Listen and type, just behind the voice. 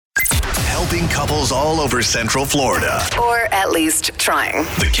helping couples all over Central Florida. Or at least trying.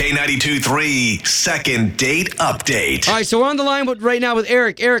 The K92-3 second date update. All right, so we're on the line right now with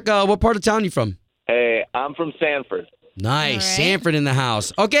Eric. Eric, what part of town are you from? Hey, I'm from Sanford. Nice. All right. Sanford in the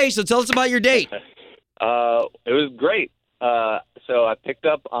house. Okay, so tell us about your date. It was great. So I picked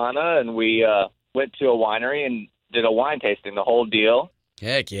up Anna, and we went to a winery and did a wine tasting, the whole deal.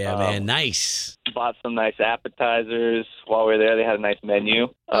 Heck yeah, man. Nice. Bought some nice appetizers. While we were there, they had a nice menu.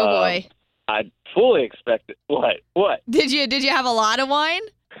 Oh, boy. I fully expected. What? Did you have a lot of wine?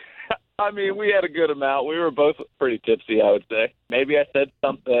 I mean, we had a good amount. We were both pretty tipsy, I would say. Maybe I said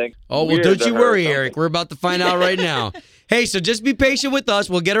something. Oh, well, weird don't to you her worry, or something. Eric. We're about to find out right now. Hey, so just be patient with us.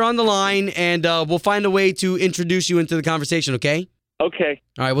 We'll get her on the line, and we'll find a way to introduce you into the conversation, okay? Okay.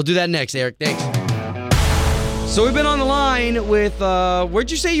 All right, we'll do that next, Eric. Thanks. So we've been on the line with,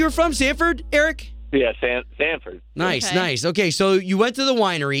 where'd you say you were from, Sanford, Eric? Yeah, Sanford. Nice, Okay. nice. Okay, so you went to the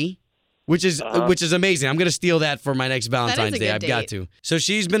winery, which is amazing. I'm going to steal that for my next Valentine's a Day. good I've got date. to. So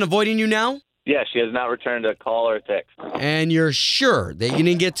she's been avoiding you now? Yeah, she has not returned a call or a text. And you're sure that you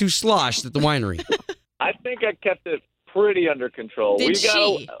didn't get too sloshed at the winery? I think I kept it pretty under control. Did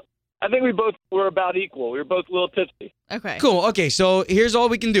she? I think we both were about equal. We were both a little tipsy. Okay. Cool. Okay, so here's all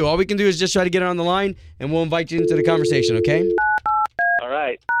we can do. All we can do is just try to get her on the line, and we'll invite you into the conversation, okay? All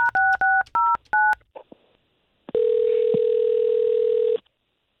right.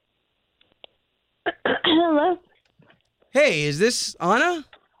 Hello, Hey, is this Anna?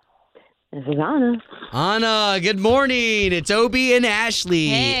 this is Anna. Anna, good morning. It's Obie and Ashley,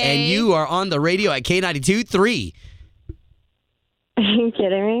 Hey. and you are on the radio at K92-3. Are you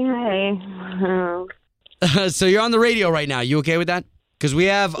kidding me? Hi. So you're on the radio right now. You okay with that? Because we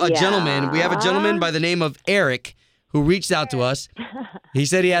have a Yeah. gentleman. We have a gentleman by the name of Eric who reached out to us. He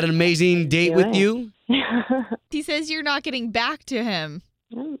said he had an amazing date with you. He says you're not getting back to him.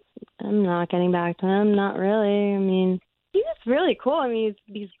 I'm not getting back to him. Not really. I mean, he's really cool. I mean,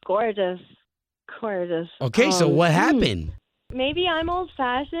 he's gorgeous. Gorgeous. Okay, so what happened? Maybe I'm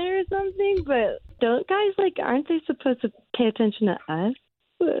old-fashioned or something, but don't guys, aren't they supposed to pay attention to us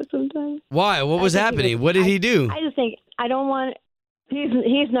sometimes? Why? What was I think he happening? was- What did he do? I just think, I don't want, he's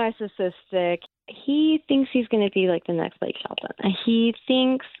narcissistic. He thinks he's going to be like the next Blake Shelton. He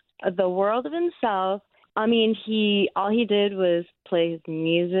thinks the world of himself. I mean, all he did was play his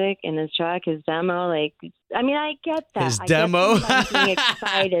music in his truck, his demo. I get that. His I demo? Get him being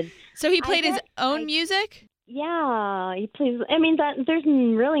excited. So he played his get- own music? Yeah, he plays. I mean, there's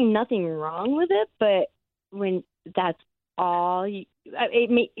really nothing wrong with it, but when that's all, he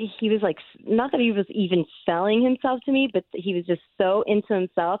was like, not that he was even selling himself to me, but he was just so into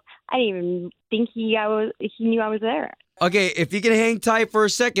himself. I didn't even think he knew I was there. Okay, if you can hang tight for a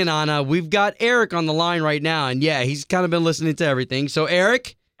second, Anna, we've got Eric on the line right now, and yeah, he's kind of been listening to everything. So,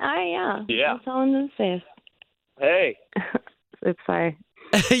 Eric? Yeah. Yeah. I'm telling him to face. Hey. Oops, sorry.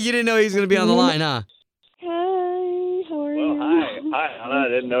 You didn't know he was going to be on the line, huh? Hey, how are Well, you? hi, Anna. I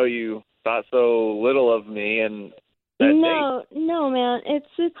didn't know you thought so little of me and that date. No, man. It's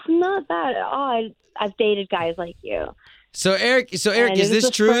not that at all. I've dated guys like you. So, Eric, And is it was this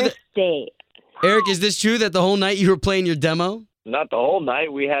the true? first date. Eric, is this true that the whole night you were playing your demo? Not the whole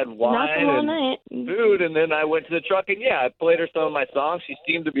night. We had wine Not the whole and night. food, and then I went to the truck, and I played her some of my songs. She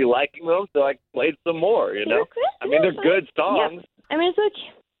seemed to be liking them, so I played some more, you know? I mean, they're good songs. I mean,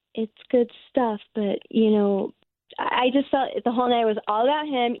 it's good stuff, but, I just felt the whole night was all about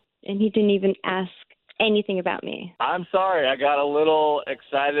him, and he didn't even ask anything about me. I'm sorry. I got a little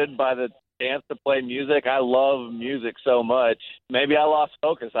excited by the chance to play music. I love music so much. Maybe I lost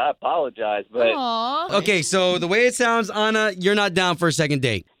focus. I apologize, but Aw. Okay, so the way it sounds, Anna, you're not down for a second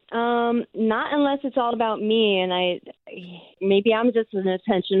date. Not unless it's all about me, and maybe I'm just an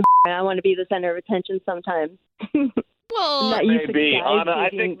attention and I want to be the center of attention sometimes. Well, Not used to maybe, guys Anna, I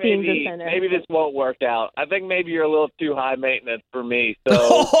being think the center. maybe this won't work out. I think maybe you're a little too high maintenance for me. So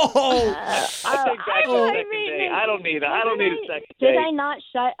Oh, I think that's a second date. I don't need a second Did date. I not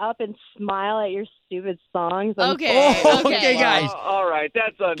shut up and smile at your stupid songs? okay, Oh, okay. okay, guys. All right,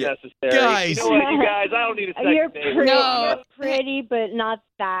 that's unnecessary. Guys. You know what, you guys? I don't need a second You're date. pretty, No. you're pretty, but not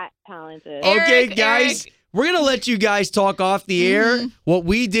that talented. Okay, Eric, guys, we're going to let you guys talk off the air. What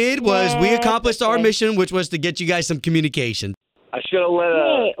we did was we Yeah, accomplished our okay. mission, which was to get you guys some communication. I should have let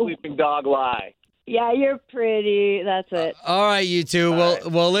a Hey. sleeping dog lie. Yeah, you're pretty. That's it. All right, you two.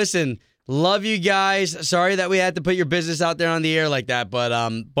 Well, listen. Love you guys. Sorry that we had to put your business out there on the air like that, but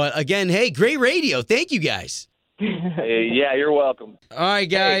again, hey, great radio. Thank you guys. Hey, yeah, you're welcome. All right,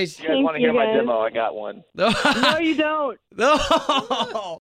 guys. Hey, you guys want to you, hear my guys. demo? I got one. No, you don't. No.